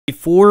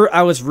before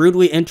I was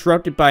rudely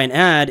interrupted by an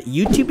ad,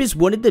 YouTube is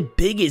one of the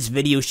biggest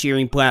video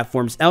sharing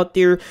platforms out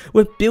there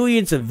with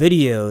billions of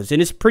videos,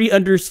 and it's pretty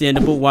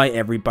understandable why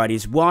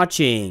everybody's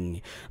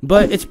watching.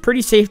 But it's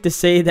pretty safe to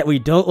say that we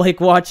don't like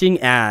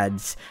watching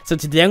ads. So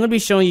today I'm going to be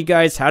showing you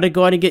guys how to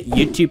go ahead and get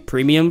YouTube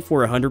Premium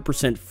for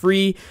 100%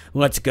 free.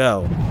 Let's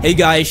go. Hey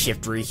guys,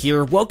 Shiftery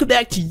here. Welcome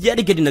back to yet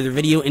again another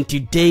video, and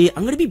today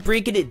I'm going to be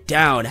breaking it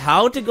down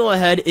how to go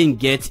ahead and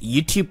get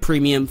YouTube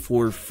Premium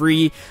for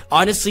free.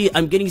 Honestly,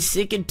 I'm getting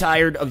sick and tired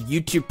of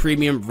YouTube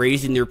Premium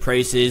raising their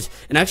prices,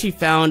 and I actually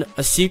found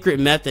a secret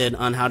method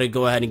on how to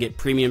go ahead and get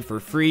Premium for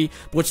free.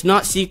 But what's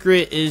not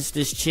secret is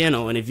this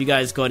channel, and if you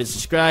guys go ahead and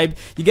subscribe,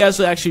 you guys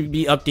will actually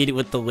be updated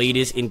with the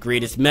latest and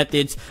greatest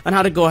methods on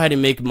how to go ahead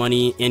and make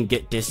money and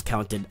get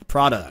discounted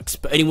products.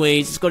 But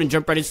anyways, let's go ahead and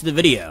jump right into the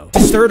video. To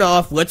start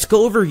off, let's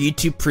go over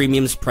YouTube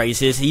Premium's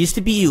prices. It used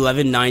to be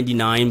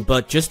 $11.99,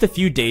 but just a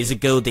few days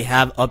ago, they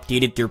have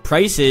updated their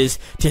prices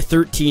to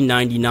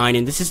 $13.99,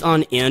 and this is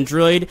on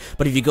Android.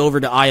 But if you go over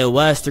to iOS,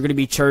 they're going to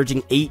be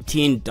charging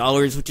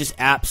 $18, which is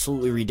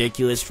absolutely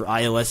ridiculous for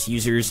iOS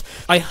users.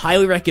 I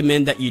highly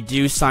recommend that you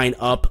do sign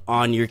up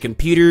on your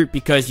computer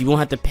because you won't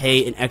have to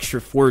pay an extra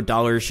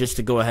 $4 just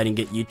to go ahead and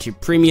get YouTube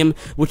Premium,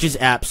 which is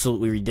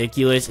absolutely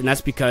ridiculous. And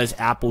that's because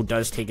Apple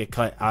does take a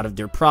cut out of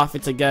their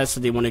profits, I guess, so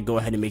they want to go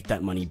ahead and make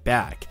that money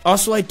back.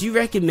 Also, I do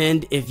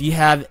recommend if you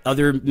have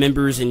other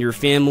members in your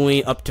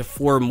family, up to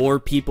 4 more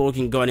people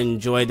can go ahead and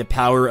enjoy the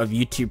power of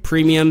YouTube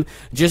Premium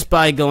just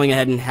by going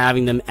ahead and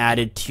having them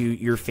added to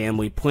your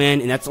family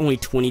plan, and that's only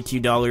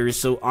 $22,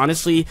 so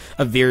honestly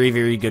a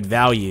very good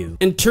value.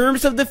 In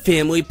terms of the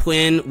family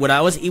plan, what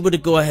I was able to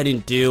go ahead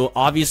and do,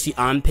 obviously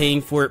I'm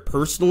paying for it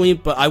personally,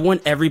 but I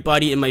want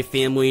everybody in my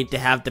family to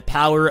have the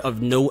power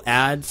of no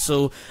ads,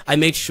 so I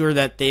make sure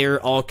that they're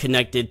all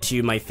connected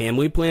to my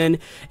family plan,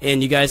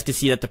 and you guys can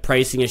see that the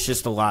pricing is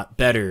just a lot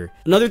better.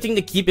 Another thing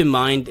to keep in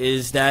mind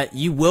is that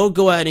you will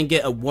go ahead and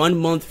get a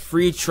 1-month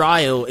free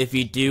trial if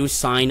you do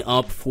sign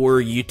up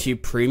for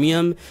YouTube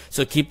Premium,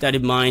 so keep that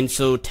in mind.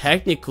 So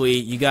technically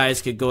you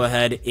guys could go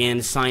ahead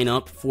and sign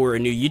up for a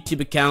new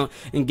YouTube account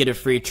and get a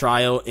free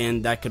trial,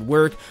 and that could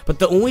work. But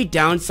the only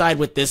downside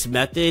with this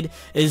method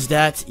is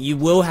that you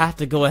will have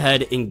to go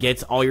ahead and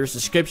get all your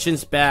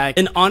subscriptions back,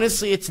 and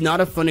honestly it's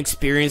not a fun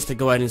experience to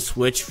go ahead and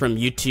switch from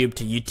YouTube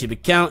to YouTube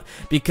account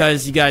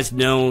because you guys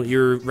know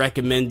your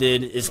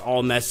recommended is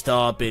all messed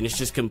up and it's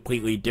just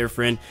completely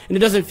different, and it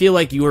doesn't feel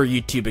like your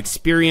YouTube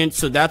experience.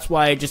 So that's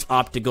why I just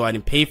opt to go ahead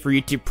and pay for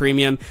YouTube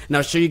Premium, and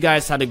I'll show you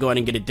guys how to go ahead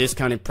and get a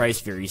discounted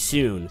price very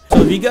soon.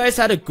 So if you guys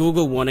had a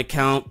Google One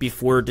account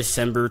before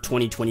December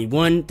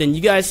 2021, then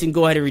you guys can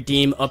go ahead and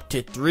redeem up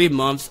to 3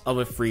 months of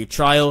a free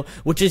trial,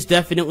 which is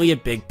definitely a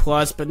big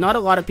plus. But not a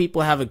lot of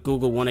people have a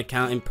Google One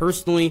account, and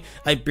personally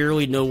I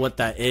barely know what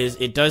that is.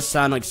 It does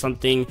sound like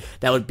something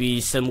that would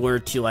be similar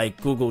to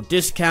like Google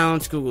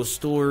Discounts, Google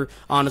Store.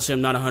 Honestly,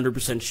 I'm not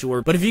 100%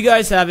 sure, but if you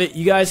guys have it,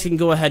 you guys can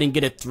go ahead and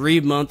get a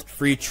 3-month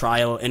free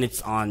trial, and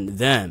it's on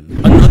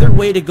them. Another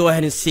way to go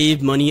ahead and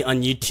save money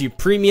on YouTube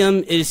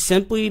Premium is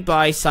simply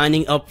by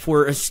signing up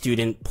for a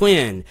student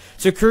plan.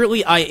 So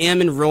currently I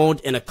am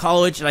enrolled in a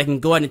college, and I can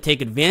go ahead and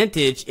take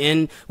advantage.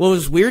 And what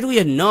was weirdly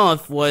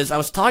enough was I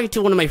was talking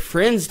to one of my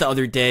friends the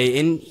other day,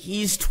 and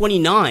he's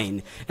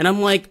 29, and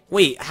I'm like,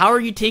 wait, how are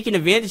you taking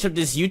advantage of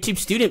this YouTube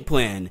student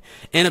plan?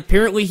 And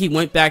apparently he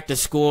went back to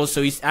school,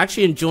 so he's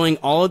actually enjoying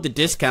all of the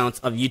discounts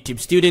of YouTube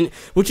Student,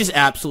 which is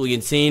absolutely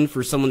insane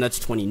for someone that's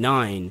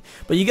 29.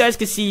 But you guys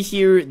can see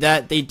here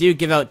that they do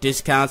give out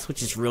discounts,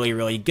 which is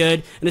really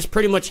good, and it's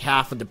pretty much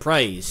half of the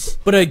price.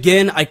 But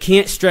again, I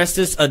can't stress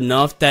this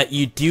enough that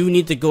you do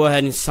need to go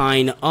ahead and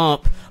sign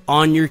up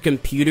on your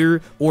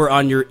computer or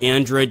on your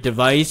Android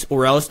device,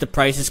 or else the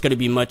price is going to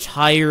be much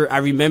higher. I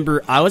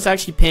remember I was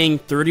actually paying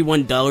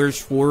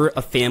 $31 for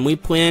a family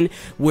plan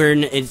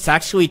when it's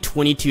actually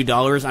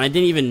 $22, and I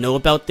didn't even know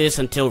about this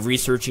until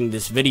researching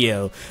this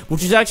video,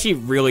 which is actually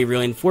really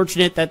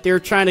unfortunate that they're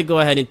trying to go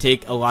ahead and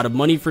take a lot of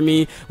money from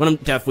me when I'm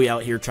definitely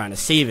out here trying to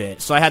save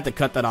it. So I had to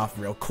cut that off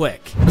real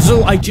quick.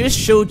 So I just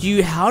showed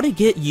you how to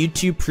get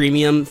YouTube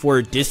Premium for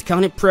a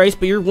discounted price,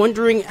 but you're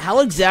wondering how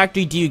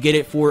exactly do you get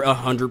it for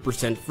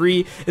 100% free?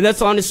 And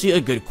that's honestly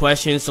a good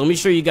question. So let me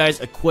show you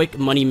guys a quick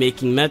money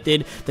making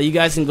method that you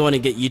guys can go in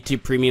and get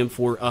YouTube Premium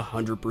for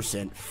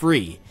 100%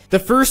 free. The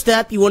first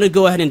app you want to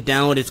go ahead and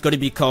download is going to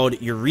be called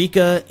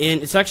Eureka,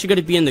 and it's actually going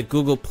to be in the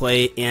Google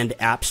Play and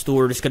App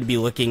Store. It's going to be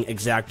looking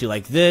exactly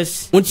like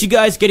this. Once you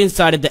guys get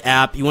inside of the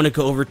app, you want to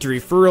go over to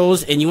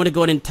referrals, and you want to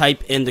go ahead and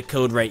type in the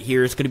code right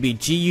here. It's going to be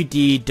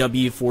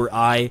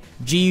GUDW4I,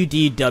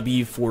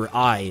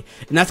 GUDW4I,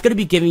 and that's going to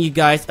be giving you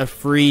guys a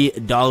free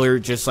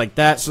 $1 just like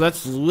that. So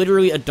that's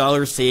literally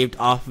 $1 saved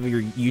off of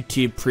your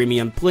YouTube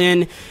Premium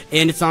plan,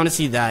 and it's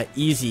honestly that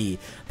easy.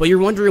 But you're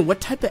wondering,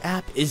 what type of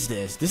app is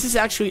this? This is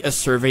actually a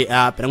survey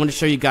app, and I'm going to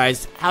show you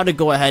guys how to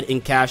go ahead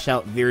and cash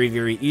out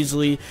very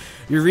easily.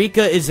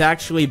 Eureka is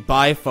actually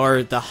by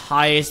far the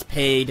highest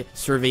paid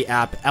survey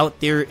app out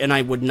there, and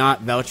I would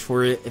not vouch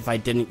for it if I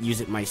didn't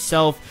use it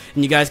myself.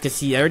 And you guys can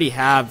see I already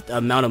have the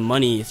amount of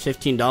money. It's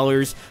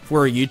 $15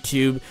 for a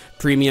YouTube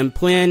Premium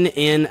plan,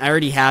 and I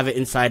already have it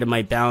inside of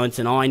my balance,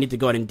 and all I need to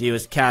go ahead and do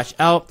is cash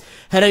out.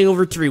 Heading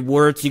over to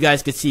rewards, you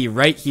guys can see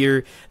right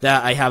here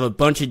that I have a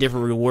bunch of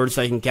different rewards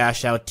that I can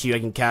cash out to. I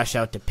can cash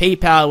out to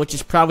PayPal, which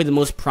is probably the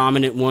most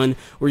prominent one,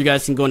 where you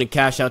guys can go in and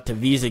cash out to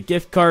Visa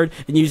gift card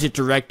and use it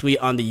directly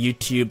on the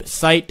YouTube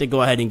site to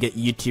go ahead and get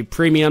YouTube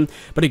Premium.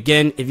 But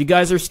again, if you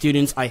guys are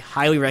students, I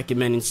highly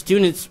recommend, and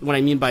students, what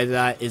I mean by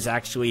that is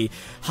actually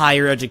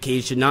higher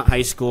education, not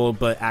high school,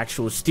 but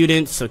actual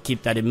students, so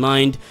keep that in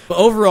mind. But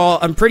overall,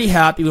 I'm pretty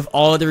happy with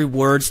all of the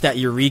rewards that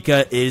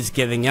Eureka is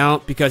giving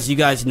out, because you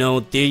guys know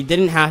they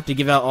didn't have to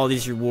give out all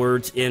these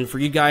rewards, and for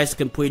you guys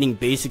completing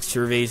basic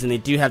surveys, and they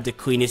do have the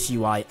cleanest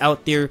UI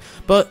out there.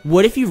 But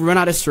what if you run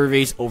out of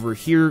surveys over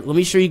here? Let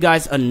me show you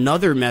guys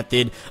another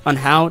method on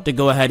how to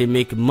go ahead and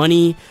make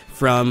money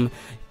from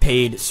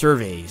paid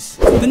surveys.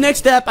 The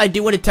next app I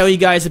do want to tell you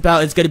guys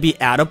about is going to be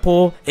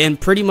Adapole, and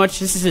pretty much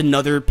this is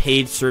another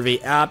paid survey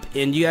app,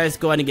 and you guys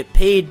go ahead and get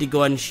paid to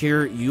go ahead and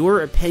share your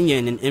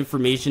opinion and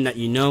information that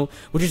you know,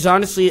 which is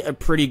honestly a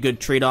pretty good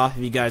trade-off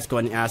if you guys go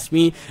ahead and ask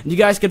me. And you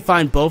guys can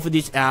find both of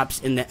these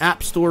apps in the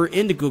App Store,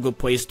 in the Google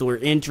Play Store,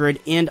 Android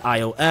and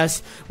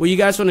iOS. What you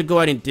guys want to go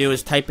ahead and do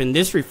is type in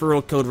this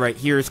referral code right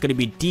here. It's going to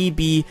be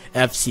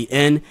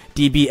dbfcn.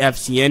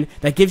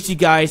 That gives you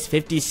guys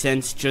 50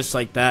 cents just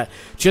like that,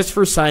 just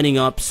for signing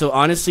up. So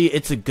honestly,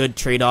 it's a good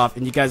trade-off,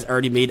 and you guys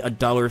already made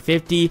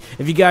 $1.50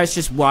 if you guys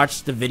just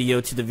watched the video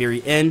to the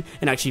very end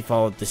and actually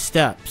followed the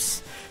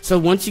steps. So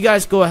once you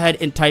guys go ahead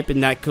and type in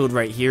that code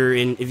right here,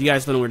 and if you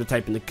guys don't know where to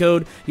type in the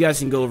code, you guys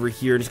can go over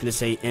here and it's going to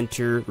say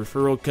enter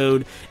referral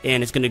code,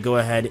 and it's going to go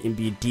ahead and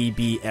be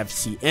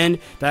dbfcn.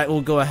 That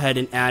will go ahead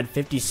and add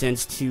 50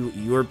 cents to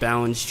your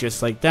balance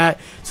just like that,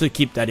 so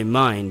keep that in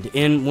mind.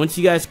 And once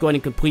you guys go ahead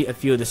and complete a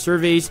few of the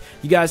surveys,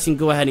 you guys can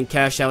go ahead and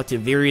cash out to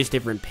various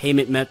different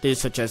payment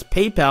methods, such as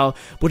PayPal,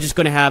 which is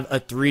going to have a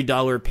 $3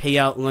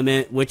 payout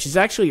limit, which is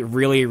actually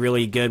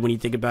really good when you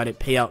think about it,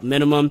 payout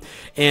minimum.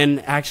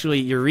 And actually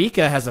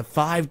Eureka has a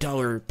 $5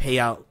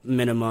 payout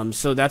minimum,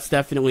 so that's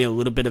definitely a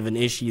little bit of an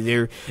issue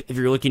there if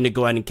you're looking to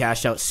go ahead and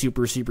cash out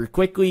super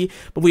quickly.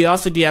 But we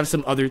also do have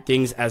some other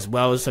things as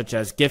well, such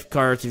as gift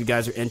cards. If you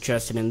guys are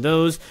interested in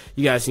those,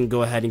 you guys can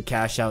go ahead and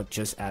cash out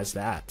just as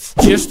that.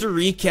 Just to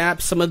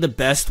recap some of the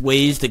best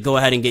ways to go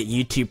ahead and get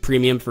YouTube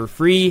Premium for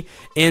free,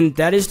 and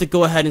that is to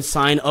go ahead and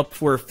sign up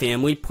for a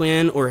family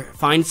plan, or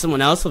find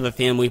someone else with a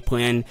family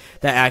plan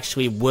that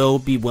actually will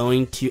be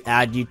willing to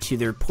add you to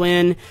their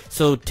plan.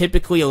 So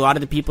typically a lot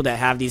of the people that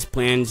have these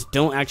plans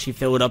don't actually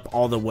fill it up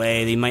all the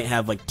way. They might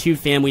have like 2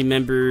 family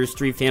members,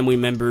 3 family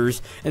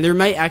members, and there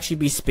might actually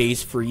be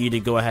space for you to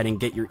go ahead and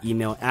get your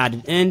email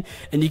added in,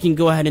 and you can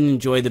go ahead and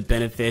enjoy the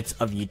benefits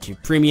of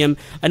YouTube Premium.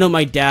 I know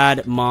my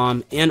dad,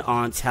 mom, and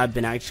aunts have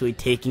been actually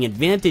taking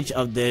advantage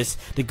of this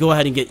to go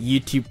ahead and get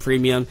YouTube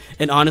Premium,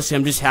 and honestly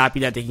I'm just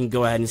happy that they can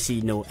go ahead and see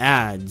no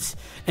ads.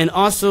 And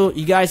also,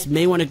 you guys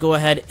may want to go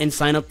ahead and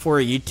sign up for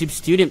a YouTube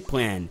student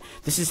plan.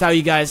 This is how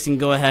you guys can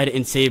go ahead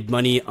and save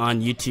money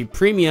on YouTube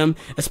Premium,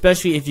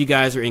 especially if you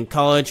guys are in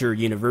college or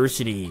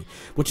university,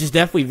 which is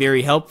definitely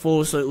very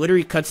helpful. So it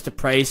literally cuts the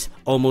price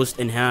almost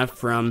in half,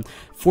 from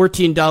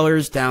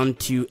 $14 down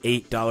to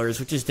 $8,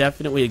 which is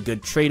definitely a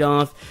good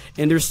trade-off.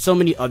 And there's so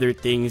many other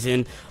things,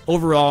 and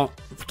overall,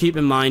 keep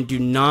in mind, do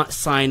not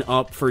sign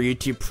up for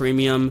YouTube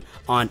Premium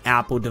on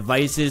Apple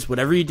devices.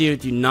 Whatever you do,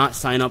 do not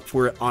sign up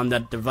for it on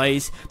that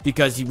device,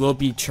 because you will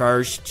be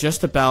charged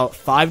just about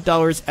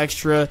 $5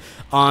 extra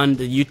on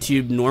the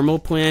YouTube normal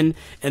plan,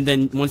 and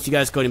then once you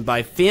guys go and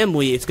buy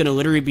family, it's going to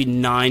literally be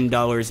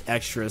 $9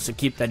 extra, so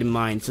keep that in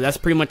mind. So that's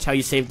pretty much how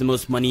you save the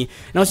most money,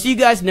 and I'll see you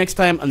guys next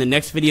time on the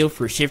next video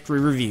for Shift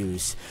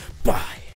Reviews. Bye!